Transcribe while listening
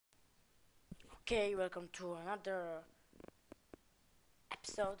Okay, welcome to another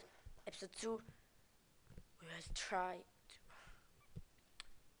episode, episode 2. We will try to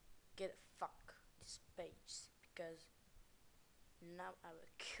get fuck this page because now I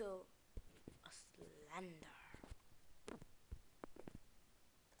will kill a Slender.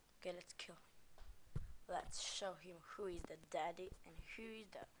 Okay, let's kill him. Let's show him who is the daddy and who is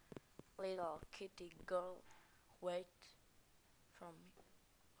the little kitty girl. Wait from me.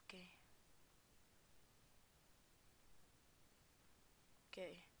 Okay.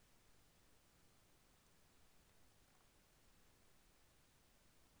 Okay.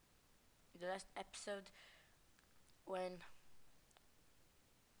 The last episode when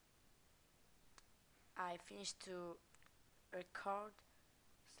I finished to record,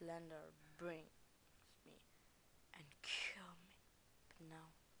 Slender brings me and kill me. But now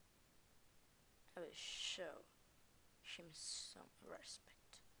I will show him some respect.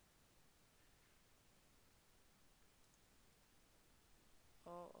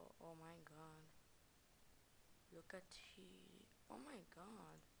 Oh my god. Look at he. Oh my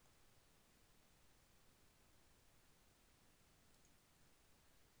god.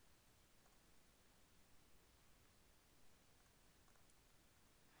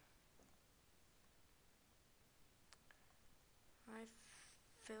 I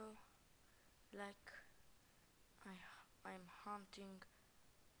feel like I'm hunting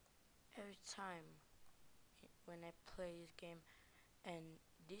every time when I play this game, and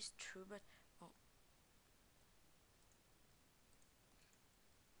this true, but oh,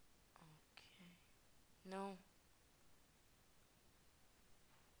 okay. No.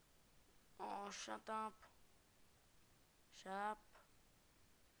 Oh, shut up. Shut up.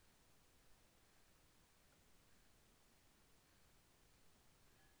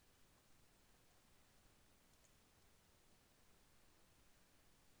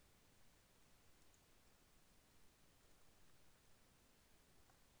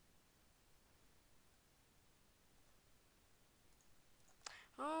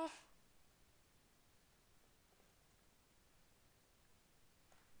 Oh.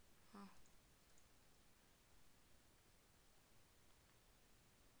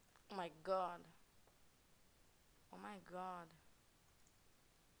 Oh my god. Oh my god.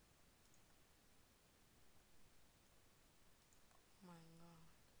 Oh my god.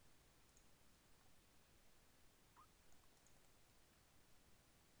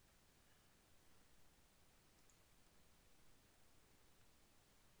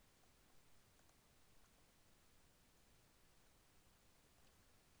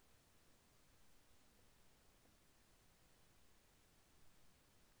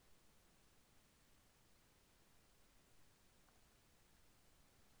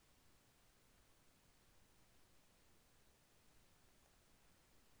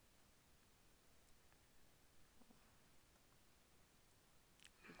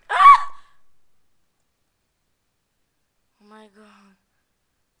 Oh my god.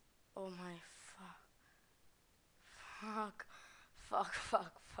 Oh my fuck. Fuck. Fuck.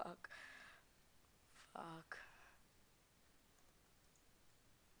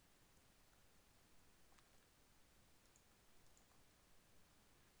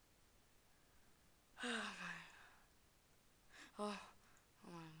 Oh my. Oh.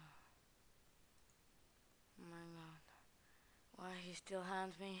 Oh my god. Oh my god. Why he still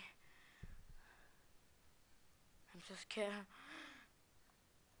hands me? I'm so scared.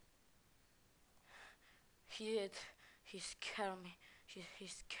 He did. He scared me. He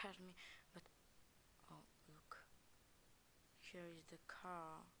scared me. But oh look. Here is the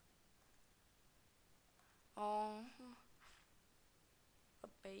car. Oh, a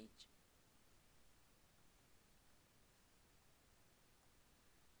page.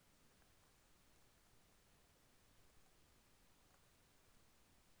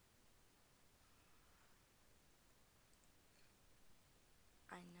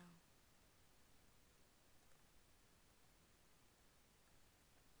 I know.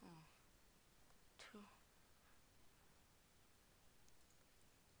 Oh, two.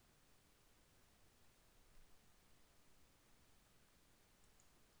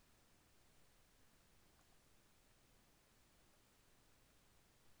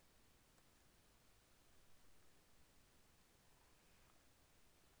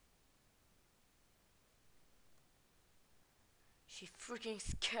 She freaking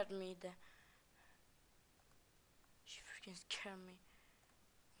scared me. She freaking scared me.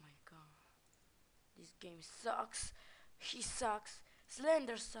 Oh my god. This game sucks. He sucks.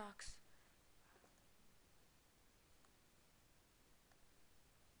 Slender sucks.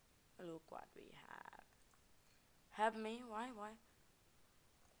 Look what we have. Help me? Why? Why?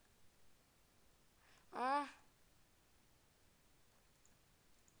 Uh.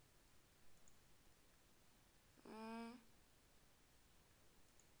 Mm.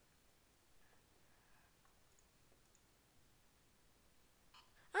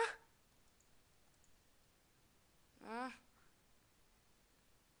 Ah.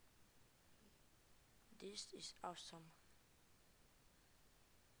 This is awesome.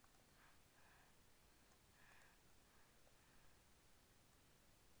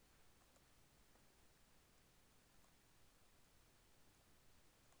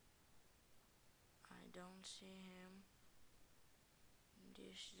 I don't see him.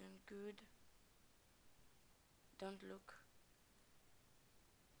 This isn't good. Don't look.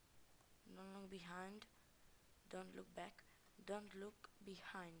 Don't look behind. Don't look back. Don't look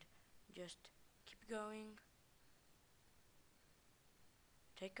behind. Just keep going.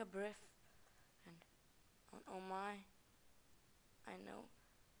 Take a breath. And oh my, I know.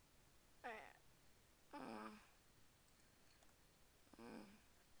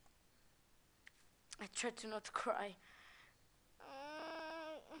 I try to not cry.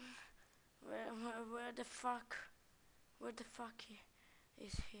 Where the fuck? Where the fuck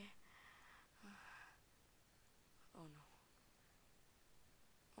is he? Oh no.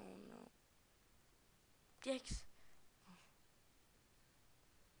 Oh no. Yikes.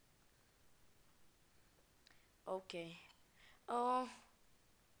 Okay. Oh.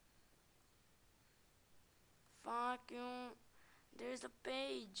 Fuck you. There's a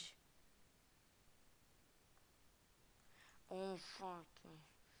page. Oh fuck you.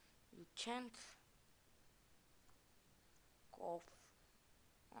 You can't cough.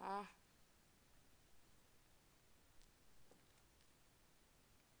 Uh.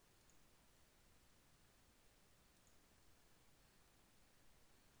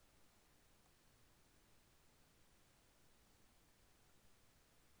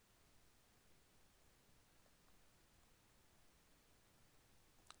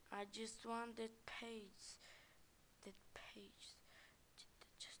 I just want that page. That page.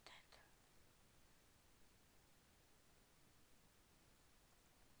 Just that.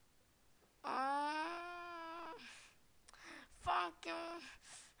 Fuck you.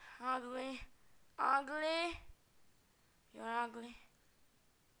 Ugly. Ugly. You're ugly.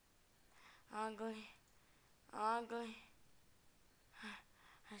 Ugly. Ugly.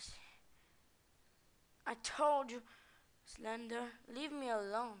 I see. I told you, Slender, leave me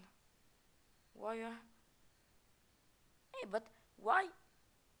alone. Warrior. Hey, but why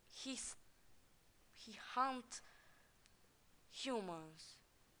he's he hunt humans?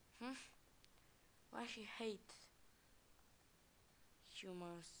 Hmm? Why he hate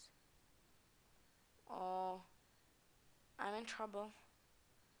humans? Oh, I'm in trouble.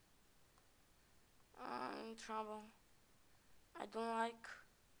 I'm in trouble. I don't like.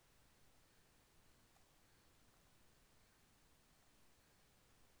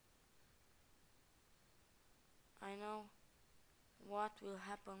 I know what will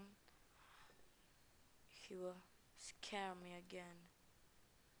happen. He will scare me again.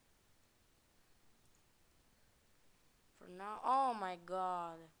 For now, oh my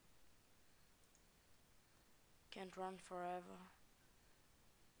god. Can't run forever.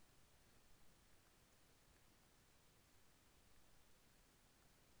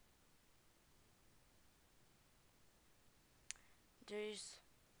 There is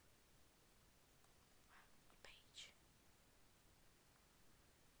a page.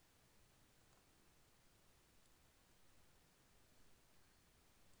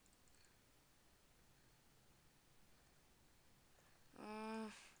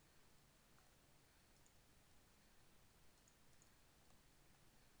 Mm,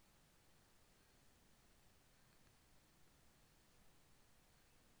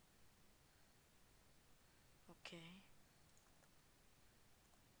 okay.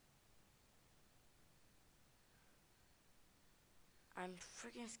 I'm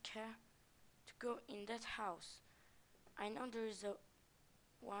freaking scared to go in that house. I know there is a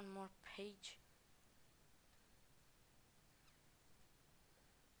one more page.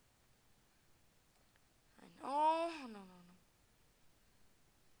 I know. Oh no no no.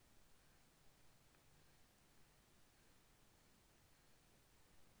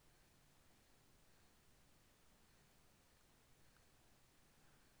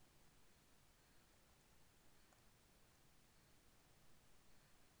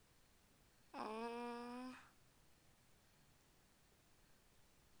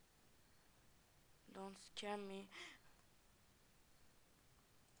 Don't scare me.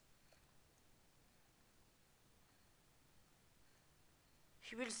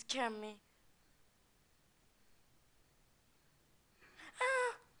 He will scare me.